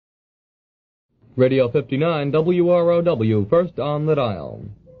Radio 59 WROW, first on the dial.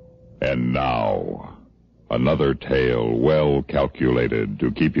 And now, another tale well calculated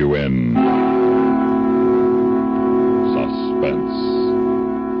to keep you in suspense.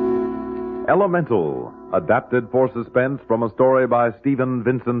 Elemental, adapted for suspense from a story by Stephen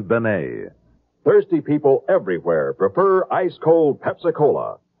Vincent Benet. Thirsty people everywhere prefer ice-cold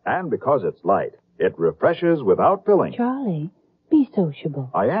Pepsi-Cola. And because it's light, it refreshes without filling. Charlie, be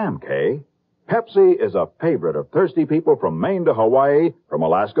sociable. I am, Kay. Pepsi is a favorite of thirsty people from Maine to Hawaii, from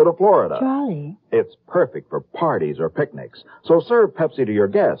Alaska to Florida. Charlie. It's perfect for parties or picnics, so serve Pepsi to your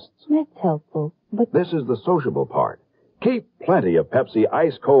guests. That's helpful, but... This is the sociable part. Keep plenty of Pepsi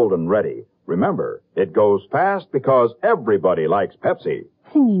ice-cold and ready. Remember, it goes fast because everybody likes Pepsi.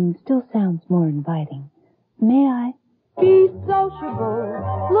 Singing still sounds more inviting. May I? Be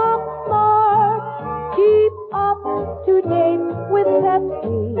sociable, look smart, keep up to date with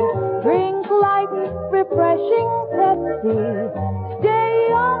Pepsi. Drink light, refreshing Pepsi. Stay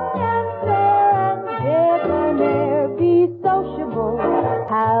young and fair and debonair. Be sociable,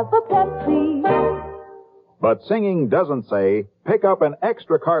 have a Pepsi. But singing doesn't say, pick up an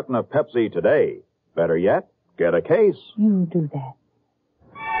extra carton of Pepsi today. Better yet, get a case. You do that.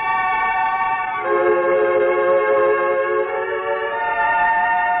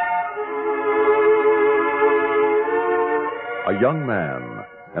 A young man,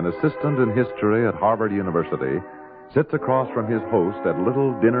 an assistant in history at Harvard University, sits across from his host at a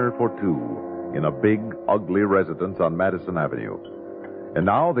little dinner for two in a big, ugly residence on Madison Avenue. And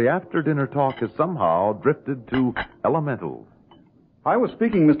now the after-dinner talk has somehow drifted to elementals. I was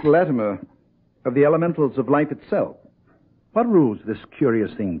speaking, Mr. Latimer, of the elementals of life itself. What rules this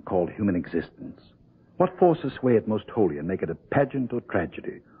curious thing called human existence? What forces sway it most wholly and make it a pageant or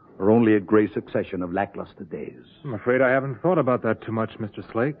tragedy, or only a gray succession of lackluster days? I'm afraid I haven't thought about that too much, Mr.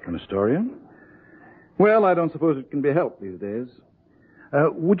 Slake. An historian? Well, I don't suppose it can be helped these days.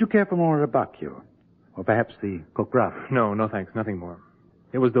 Would you care for more Abacchio? Or perhaps the Cocraf? No, thanks. Nothing more.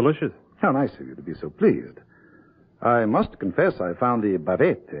 It was delicious. How nice of you to be so pleased. I must confess I found the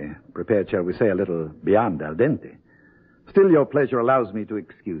bavette prepared, shall we say, a little beyond al dente. Still, your pleasure allows me to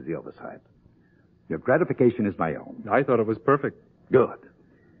excuse the oversight. Your gratification is my own. I thought it was perfect. Good.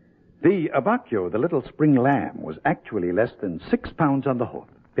 The Abacchio, the little spring lamb, was actually less than 6 pounds on the hoof.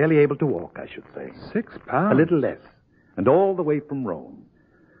 Barely able to walk, I should say. 6 pounds? A little less. And all the way from Rome.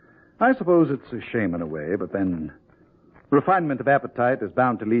 I suppose it's a shame in a way, but then refinement of appetite is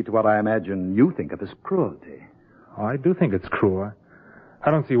bound to lead to what I imagine you think of as cruelty. Oh, I do think it's cruel.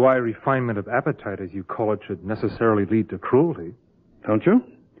 I don't see why refinement of appetite, as you call it, should necessarily lead to cruelty. Don't you?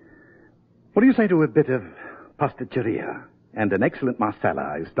 What do you say to a bit of pasticceria and an excellent marsala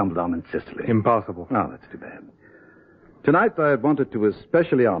I stumbled on in Sicily? Impossible. Oh, that's too bad. Tonight I wanted to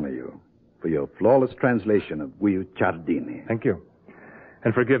especially honor you for your flawless translation of Guicciardini. Thank you.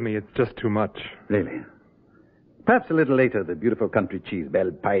 And forgive me, it's just too much. Really? Perhaps a little later, the beautiful country cheese,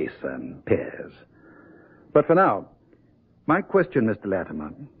 bel paese and pears. But for now, my question, Mr.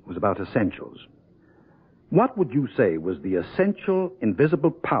 Latimer, was about essentials. What would you say was the essential,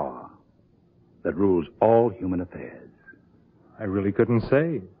 invisible power that rules all human affairs? I really couldn't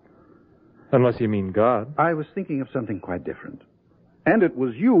say. Unless you mean God. I was thinking of something quite different. And it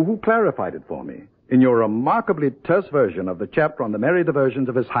was you who clarified it for me in your remarkably terse version of the chapter on the merry diversions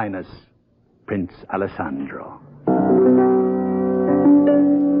of His Highness, Prince Alessandro.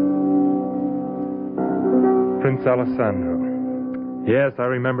 Prince Alessandro. Yes, I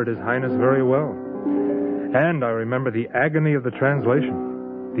remembered His Highness very well. And I remember the agony of the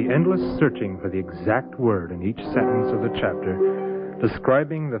translation, the endless searching for the exact word in each sentence of the chapter,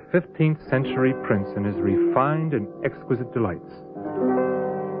 describing the 15th century prince and his refined and exquisite delights.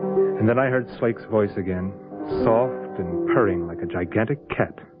 And then I heard Slake's voice again, soft and purring like a gigantic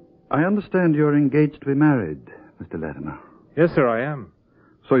cat. I understand you're engaged to be married, Mr. Latimer. Yes, sir, I am.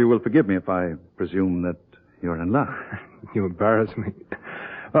 So you will forgive me if I presume that you're in love. You embarrass me.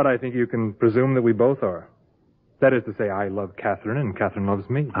 But I think you can presume that we both are. That is to say, I love Catherine and Catherine loves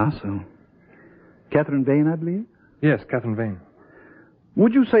me. Ah, so. Catherine Vane, I believe? Yes, Catherine Vane.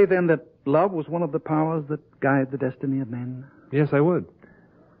 Would you say then that love was one of the powers that guide the destiny of men? Yes, I would.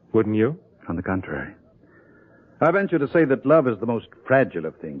 Wouldn't you? On the contrary. I venture to say that love is the most fragile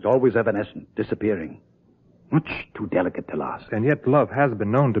of things, always evanescent, disappearing. Much too delicate to last. And yet love has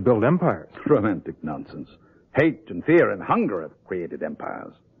been known to build empires. Romantic nonsense. Hate and fear and hunger have created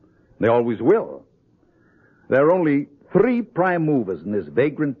empires. They always will. There are only 3 prime movers in this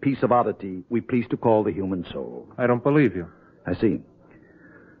vagrant piece of oddity we please to call the human soul. I don't believe you. I see.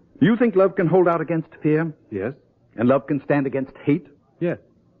 You think love can hold out against fear? Yes. And love can stand against hate? Yes.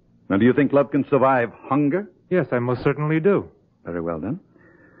 Now, do you think love can survive hunger? Yes, I most certainly do. Very well, then.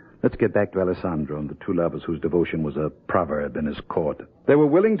 Let's get back to Alessandro and the two lovers whose devotion was a proverb in his court. They were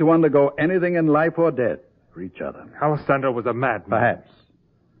willing to undergo anything in life or death for each other. Alessandro was a madman. Perhaps.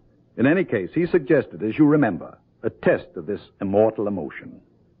 In any case, he suggested, as you remember, a test of this immortal emotion.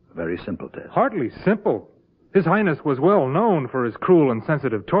 A very simple test. Hardly simple. His Highness was well known for his cruel and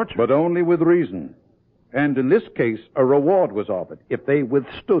sensitive torture. But only with reason. And in this case, a reward was offered if they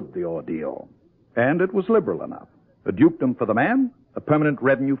withstood the ordeal. And it was liberal enough. A dukedom for the man, a permanent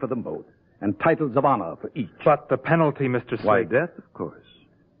revenue for them both, and titles of honor for each. But the penalty, Mr. Slade. Why, death, of course.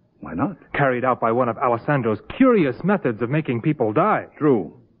 Why not? Carried out by one of Alessandro's curious methods of making people die.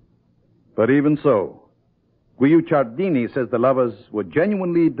 True. But even so, Guicciardini says the lovers were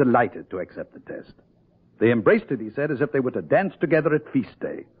genuinely delighted to accept the test. They embraced it, he said, as if they were to dance together at feast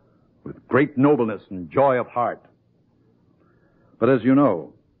day, with great nobleness and joy of heart. But as you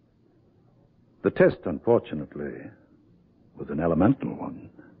know, the test, unfortunately, was an elemental one.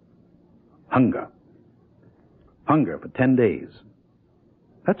 Hunger. Hunger for 10 days.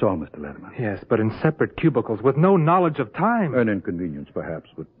 That's all, Mr. Latimer. Yes, but in separate cubicles with no knowledge of time. An inconvenience, perhaps,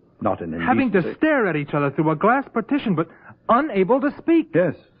 but not an indecency. Having to stare at each other through a glass partition, but unable to speak.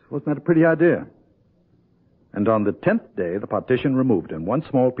 Yes, wasn't that a pretty idea? And on the 10th day, the partition removed and one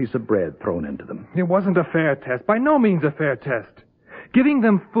small piece of bread thrown into them. It wasn't a fair test. By no means a fair test. Giving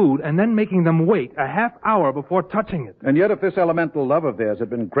them food and then making them wait a half hour before touching it. And yet if this elemental love of theirs had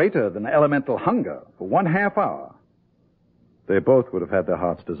been greater than elemental hunger for 1/2 hour, they both would have had their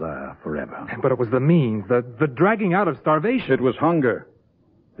heart's desire forever. But it was the means, the dragging out of starvation. It was hunger.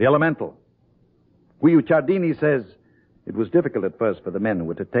 The elemental. Guicciardini says it was difficult at first for the men who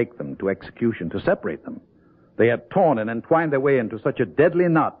were to take them to execution to separate them. They had torn and entwined their way into such a deadly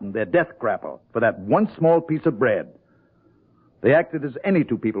knot in their death grapple for that one small piece of bread. They acted as any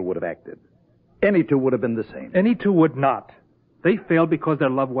two people would have acted. Any two would have been the same. Any two would not. They failed because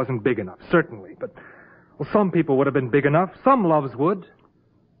their love wasn't big enough, certainly. But, well, some people would have been big enough. Some loves would.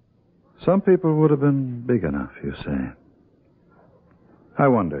 Some people would have been big enough, you say. I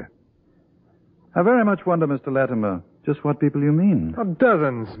wonder. I very much wonder, Mr. Latimer, just what people you mean. Oh,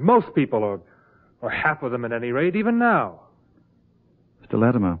 dozens. Most people, or half of them at any rate, even now. Mr.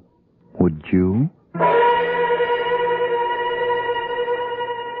 Latimer, would you?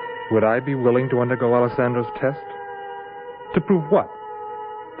 Would I be willing to undergo Alessandro's test? To prove what?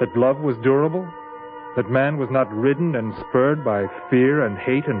 That love was durable? That man was not ridden and spurred by fear and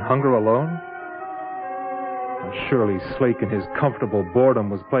hate and hunger alone? Surely Slake in his comfortable boredom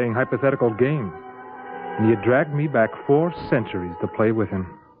was playing hypothetical games, and he had dragged me back 4 centuries to play with him.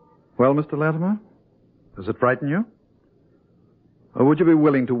 Well, Mr. Latimer, does it frighten you? Or would you be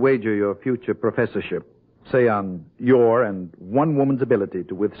willing to wager your future professorship, say on your and one woman's ability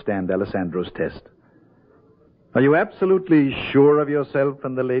to withstand Alessandro's test? Are you absolutely sure of yourself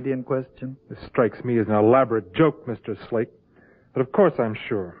and the lady in question? This strikes me as an elaborate joke, Mr. Slake. But of course I'm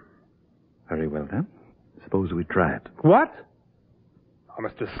sure. Very well, then. Suppose we try it. What? Oh,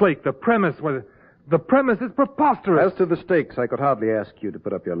 Mr. Slake, the premise is preposterous. As to the stakes, I could hardly ask you to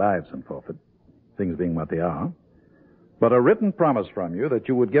put up your lives in forfeit, things being what they are. But a written promise from you that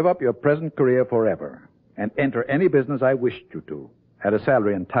you would give up your present career forever and enter any business I wished you to, at a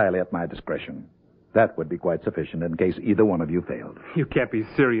salary entirely at my discretion. That would be quite sufficient in case either one of you failed. You can't be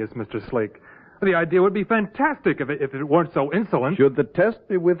serious, Mr. Slake. The idea would be fantastic if it weren't so insolent. Should the test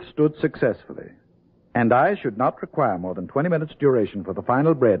be withstood successfully, and I should not require more than 20 minutes' duration for the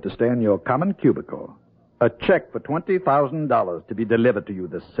final bread to stay in your common cubicle, a check for $20,000 to be delivered to you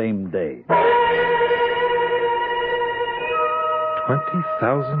the same day.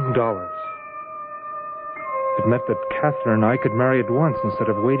 $20,000. It meant that Catherine and I could marry at once instead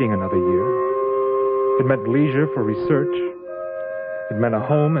of waiting another year. It meant leisure for research. It meant a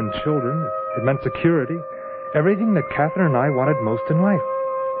home and children. It meant security. Everything that Catherine and I wanted most in life.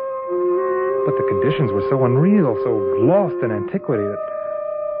 But the conditions were so unreal, so lost in antiquity, that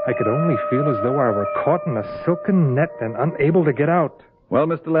I could only feel as though I were caught in a silken net and unable to get out. Well,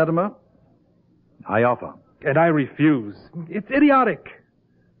 Mr. Latimer, I offer. And I refuse. It's idiotic.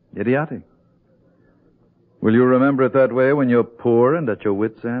 Idiotic? Will you remember it that way when you're poor and at your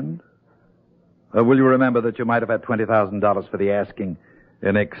wits' end? Or will you remember that you might have had $20,000 for the asking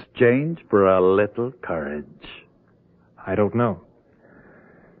in exchange for a little courage? I don't know.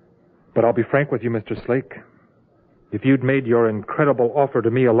 But I'll be frank with you, Mr. Slake. If you'd made your incredible offer to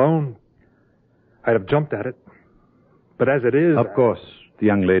me alone, I'd have jumped at it. But as it is... Of course, the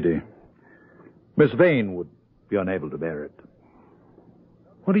young lady. Miss Vane would be unable to bear it.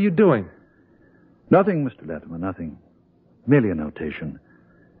 What are you doing? Nothing, Mr. Latimer, nothing. Merely a notation.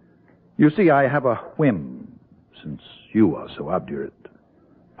 You see, I have a whim, since you are so obdurate.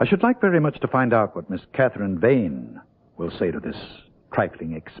 I should like very much to find out what Miss Catherine Vane will say to this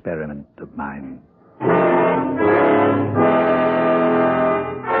trifling experiment of mine.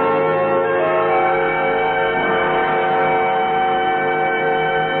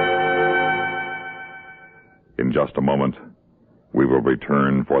 In just a moment, we will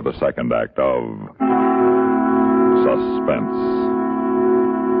return for the second act of Suspense.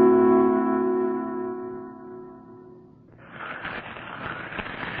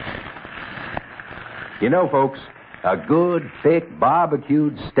 You know, folks, a good, thick,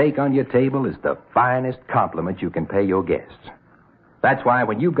 barbecued steak on your table is the finest compliment you can pay your guests. That's why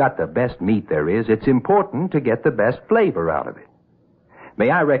when you've got the best meat there is, it's important to get the best flavor out of it. May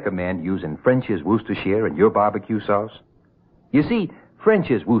I recommend using French's Worcestershire in your barbecue sauce? You see,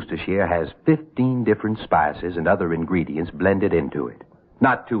 French's Worcestershire has 15 different spices and other ingredients blended into it.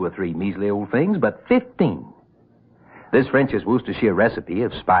 Not 2 or 3 measly old things, but 15. This French's Worcestershire recipe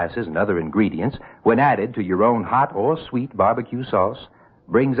of spices and other ingredients, when added to your own hot or sweet barbecue sauce,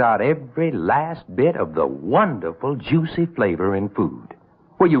 brings out every last bit of the wonderful, juicy flavor in food,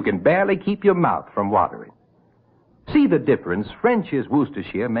 where you can barely keep your mouth from watering. See the difference French's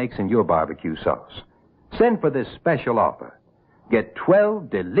Worcestershire makes in your barbecue sauce. Send for this special offer. Get 12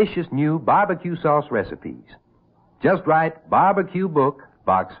 delicious new barbecue sauce recipes. Just write Barbecue Book,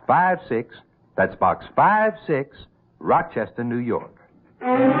 Box 56, that's Box 56, Rochester, New York.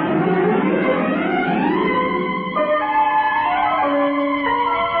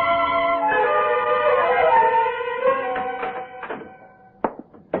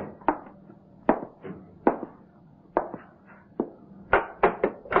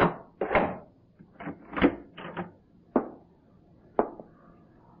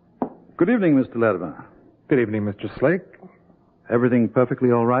 Good evening, Mr. Latimer. Good evening, Mr. Slake. Everything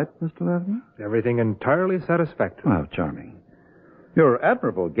perfectly all right, Mr. Latimer? Everything entirely satisfactory. Oh, charming. You're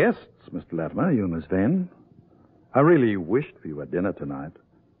admirable guests, Mr. Latimer, you and Miss Vane. I really wished for you at dinner tonight.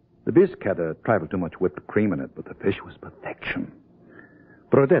 The bisque had a trifle too much whipped cream in it, but the fish was perfection.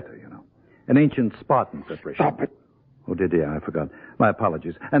 Brodetta, you know. An ancient Spartan preparation. Stop it. Oh, did you? I forgot. My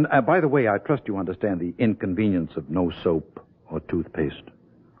apologies. And by the way, I trust you understand the inconvenience of no soap or toothpaste.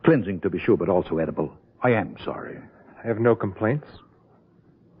 Cleansing, to be sure, but also edible. I am sorry. I have no complaints.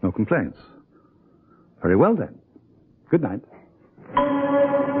 No complaints. Very well, then. Good night.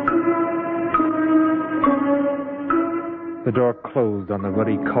 The door closed on the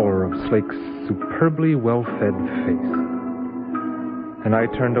ruddy color of Slake's superbly well-fed face. And I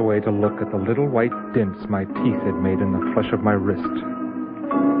turned away to look at the little white dints my teeth had made in the flesh of my wrist.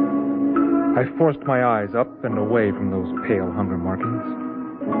 I forced my eyes up and away from those pale hunger markings.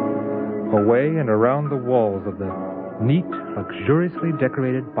 Away and around the walls of the neat, luxuriously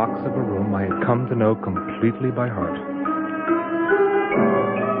decorated box of a room I had come to know completely by heart.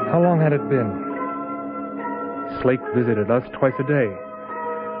 How long had it been? Slake visited us twice a day.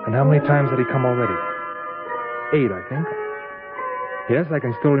 And how many times had he come already? 8, I think. Yes, I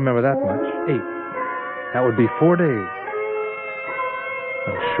can still remember that much. 8. That would be 4 days.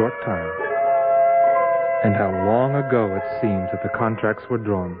 What a short time. And how long ago it seems that the contracts were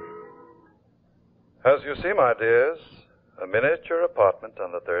drawn. As you see, my dears, a miniature apartment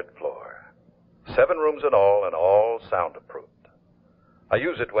on the 3rd floor. 7 rooms in all, and all soundproofed. I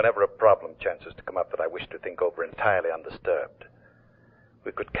use it whenever a problem chances to come up that I wish to think over entirely undisturbed.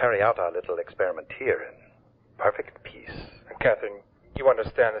 We could carry out our little experiment here in perfect peace. Catherine, you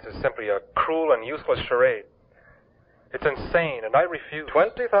understand this is simply a cruel and useless charade. It's insane, and I refuse.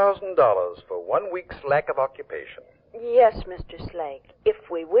 $20,000 for 1 week's lack of occupation. Yes, Mr. Slake, if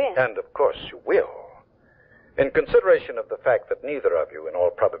we win. And, of course, you will. In consideration of the fact that neither of you, in all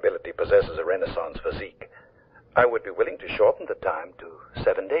probability, possesses a Renaissance physique, I would be willing to shorten the time to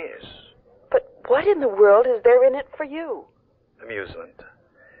 7 days. But what in the world is there in it for you? Amusement.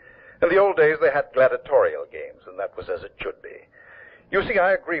 In the old days, they had gladiatorial games, and that was as it should be. You see,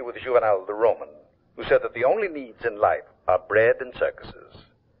 I agree with Juvenal the Roman, who said that the only needs in life are bread and circuses.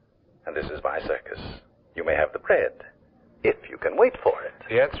 And this is my circus. You may have the bread, if you can wait for it.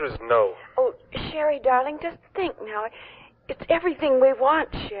 The answer is no. Oh, Sherry, darling, just think now. It's everything we want,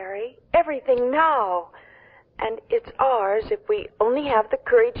 Sherry. Everything now. And it's ours if we only have the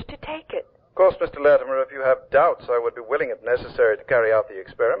courage to take it. Of course, Mr. Latimer, if you have doubts, I would be willing, if necessary, to carry out the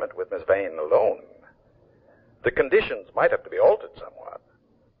experiment with Miss Vane alone. The conditions might have to be altered somewhat,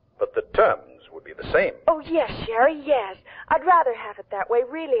 but the terms would be the same. Oh, yes, Sherry, yes. I'd rather have it that way,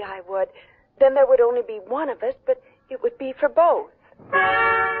 really I would. Then there would only be one of us, but it would be for both.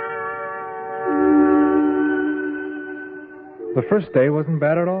 The first day wasn't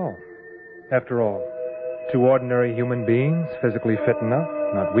bad at all. After all, two ordinary human beings, physically fit enough,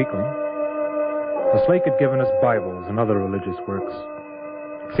 not weakling. The Slake had given us Bibles and other religious works.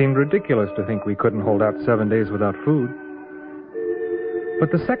 It seemed ridiculous to think we couldn't hold out 7 days without food.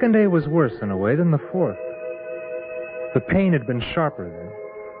 But the second day was worse in a way than the fourth. The pain had been sharper then,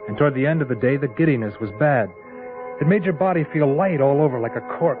 and toward the end of the day, the giddiness was bad. It made your body feel light all over like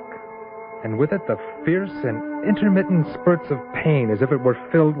a cork, and with it the fierce and intermittent spurts of pain as if it were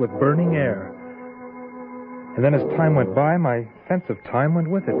filled with burning air. And then as time went by, my sense of time went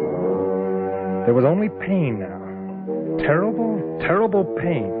with it. There was only pain now. Terrible, terrible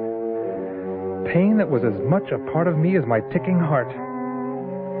pain. Pain that was as much a part of me as my ticking heart.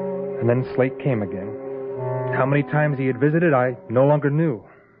 And then Slate came again. How many times he had visited, I no longer knew.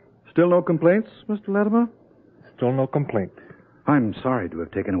 Still no complaints, Mr. Latimer? Still no complaints. I'm sorry to have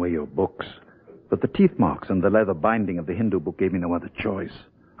taken away your books, but the teeth marks and the leather binding of the Hindu book gave me no other choice.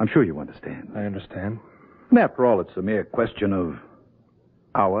 I'm sure you understand. I understand. And after all, it's a mere question of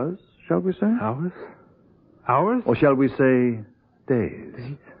hours, shall we say? Hours? Hours? Or shall we say days?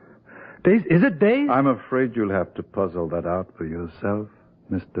 Days? Is it days? I'm afraid you'll have to puzzle that out for yourself,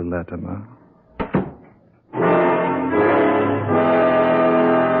 Mr. Latimer.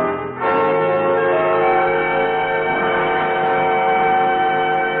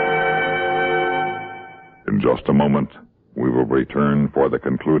 In just a moment, we will return for the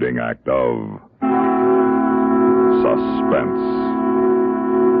concluding act of Suspense.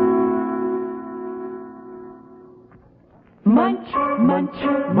 Munch, munch,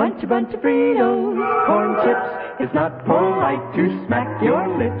 munch a bunch of Fritos. Corn chips, it's not polite to smack your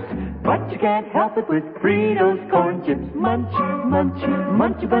lips, but you can't help it with Fritos corn chips. Munch, munch,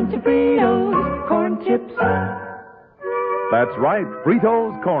 munch a bunch of Fritos. Corn chips. That's right,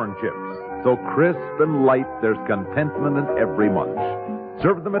 Fritos corn chips. So crisp and light, there's contentment in every munch.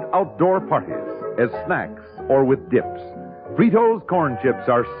 Serve them at outdoor parties, as snacks, or with dips. Fritos corn chips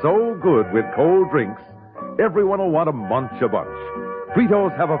are so good with cold drinks, everyone will want to munch a bunch.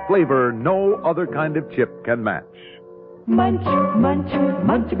 Fritos have a flavor no other kind of chip can match. Munch, munch,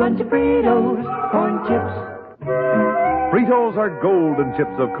 munch a bunch of Fritos corn chips. Fritos are golden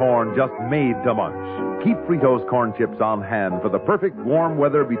chips of corn just made to munch. Keep Fritos corn chips on hand for the perfect warm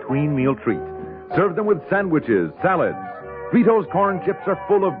weather between meal treat. Serve them with sandwiches, salads. Fritos corn chips are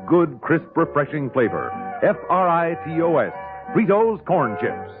full of good, crisp, refreshing flavor. Fritos, Fritos corn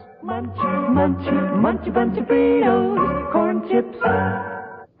chips. Munch, munch, munch a bunch of Fritos corn chips.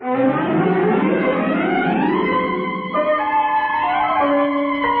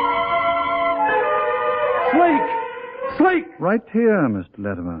 Slake! Right here, Mr.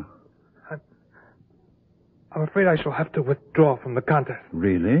 Latimer. I'm afraid I shall have to withdraw from the contest.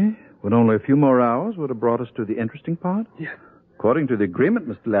 Really? When only a few more hours would have brought us to the interesting part? Yes. According to the agreement,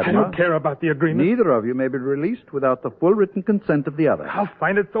 Mr. Latimer... I don't care about the agreement. Neither of you may be released without the full written consent of the other. I'll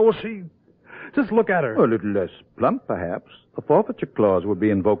find it so will she. Just look at her. A little less plump, perhaps. A forfeiture clause would be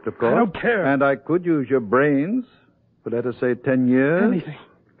invoked, of course. I don't care. And I could use your brains for, let us say, 10 years. Anything.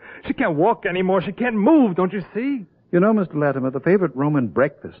 She can't walk anymore. She can't move, don't you see? You know, Mr. Latimer, the favorite Roman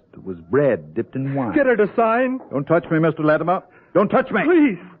breakfast was bread dipped in wine. Get her to sign. Don't touch me, Mr. Latimer. Don't touch me.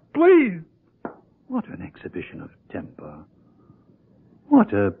 Please, please. What an exhibition of temper.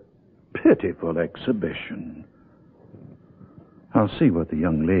 What a pitiful exhibition. I'll see what the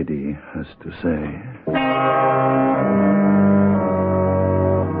young lady has to say.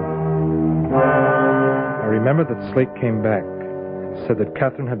 I remember that Slate came back and said that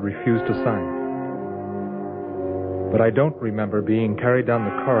Catherine had refused to sign. But I don't remember being carried down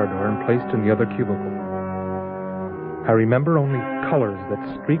the corridor and placed in the other cubicle. I remember only colors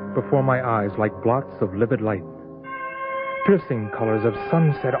that streaked before my eyes like blots of livid light. Piercing colors of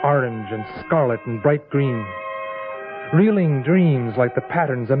sunset orange and scarlet and bright green. Reeling dreams like the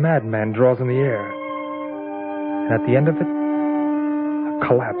patterns a madman draws in the air. And at the end of it, a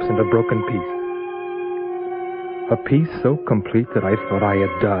collapse into broken piece. A piece so complete that I thought I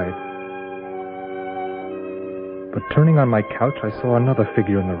had died. But turning on my couch, I saw another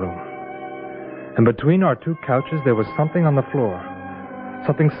figure in the room. And between our two couches, there was something on the floor.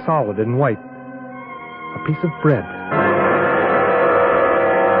 Something solid and white. A piece of bread.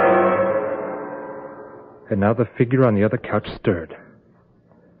 And now the figure on the other couch stirred.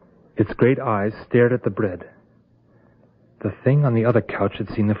 Its great eyes stared at the bread. The thing on the other couch had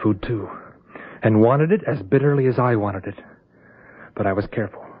seen the food, too, and wanted it as bitterly as I wanted it. But I was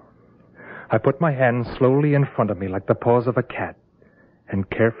careful. I put my hand slowly in front of me like the paws of a cat and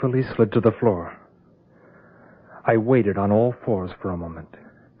carefully slid to the floor. I waited on all fours for a moment,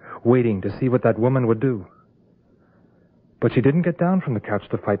 waiting to see what that woman would do. But she didn't get down from the couch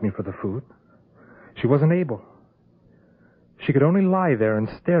to fight me for the food. She wasn't able. She could only lie there and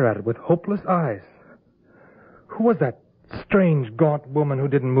stare at it with hopeless eyes. Who was that strange, gaunt woman who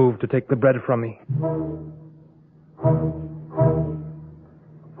didn't move to take the bread from me?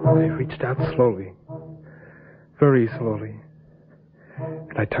 I reached out slowly, very slowly,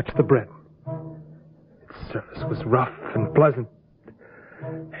 and I touched the bread. Its surface was rough and pleasant,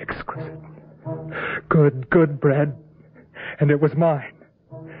 exquisite. Good bread, and it was mine.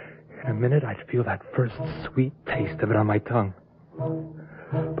 In a minute, I'd feel that first sweet taste of it on my tongue.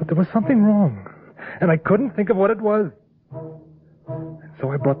 But there was something wrong, and I couldn't think of what it was. And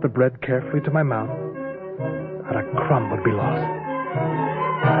so I brought the bread carefully to my mouth. Not a crumb would be lost.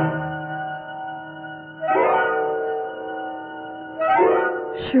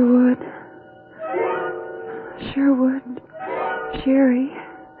 Sherwood. Sherry.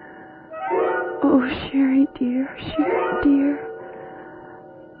 Oh, Sherry dear.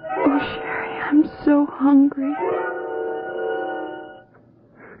 Oh, Sherry, I'm so hungry.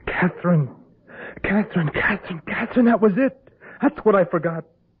 Catherine, that was it. That's what I forgot.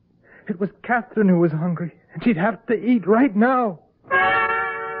 It was Catherine who was hungry, and she'd have to eat right now.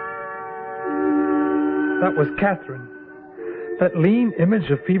 That was Catherine. That lean image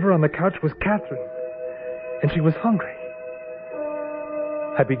of fever on the couch was Catherine, and she was hungry.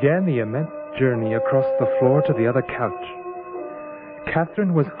 I began the immense journey across the floor to the other couch.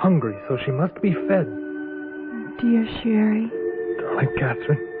 Catherine was hungry, so she must be fed. Dear Sherry. Darling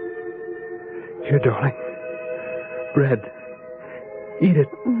Catherine. Here, darling. Bread. Eat it.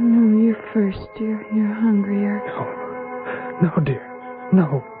 No, you're first, dear. You're hungrier. No, dear.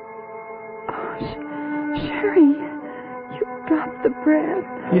 No. Oh, Sherry, you got the bread.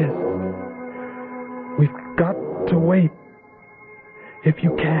 Yes. We've got to wait. If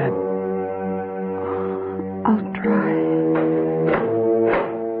you can. I'll try.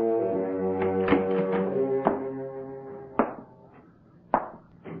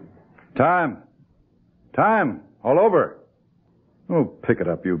 Time. All over. Oh, pick it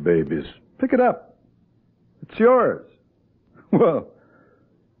up, you babies. Pick it up. It's yours. Well,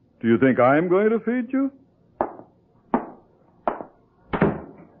 do you think I'm going to feed you?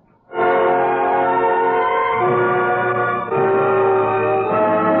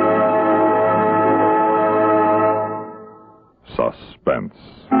 Suspense.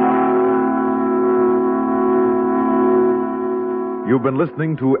 You've been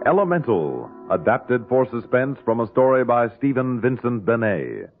listening to Elemental, adapted for suspense from a story by Stephen Vincent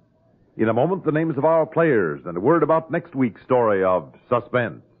Benet. In a moment, the names of our players and a word about next week's story of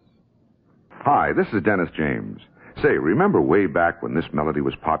Suspense. Hi, this is Dennis James. Say, remember way back when this melody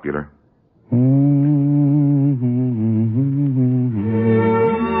was popular?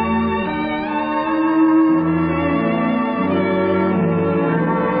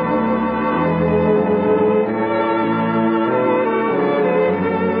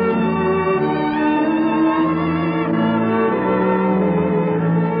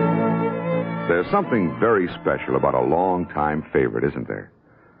 There's something very special about a long-time favorite, isn't there?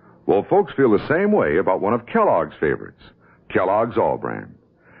 Well, folks feel the same way about one of Kellogg's favorites, Kellogg's All-Bran.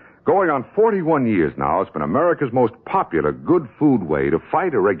 Going on 41 years now, it's been America's most popular good food way to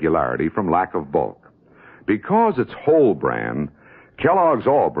fight irregularity from lack of bulk. Because it's whole bran, Kellogg's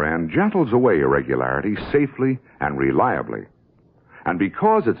All-Bran gentles away irregularity safely and reliably. And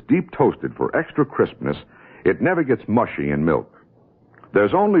because it's deep toasted for extra crispness, it never gets mushy in milk.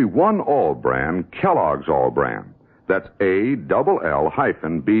 There's only one All-Bran, Kellogg's All-Bran. That's ALL-BRAN.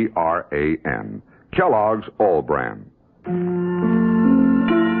 Kellogg's All-Bran.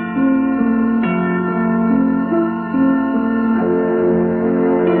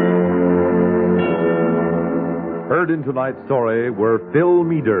 Heard in tonight's story were Phil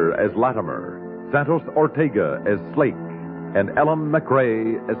Meader as Latimer, Santos Ortega as Slake, and Ellen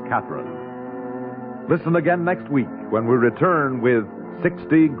McRae as Catherine. Listen again next week when we return with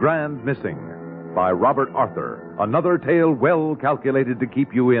 60 Grand Missing by Robert Arthur, another tale well calculated to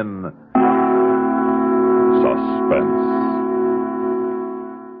keep you in Suspense.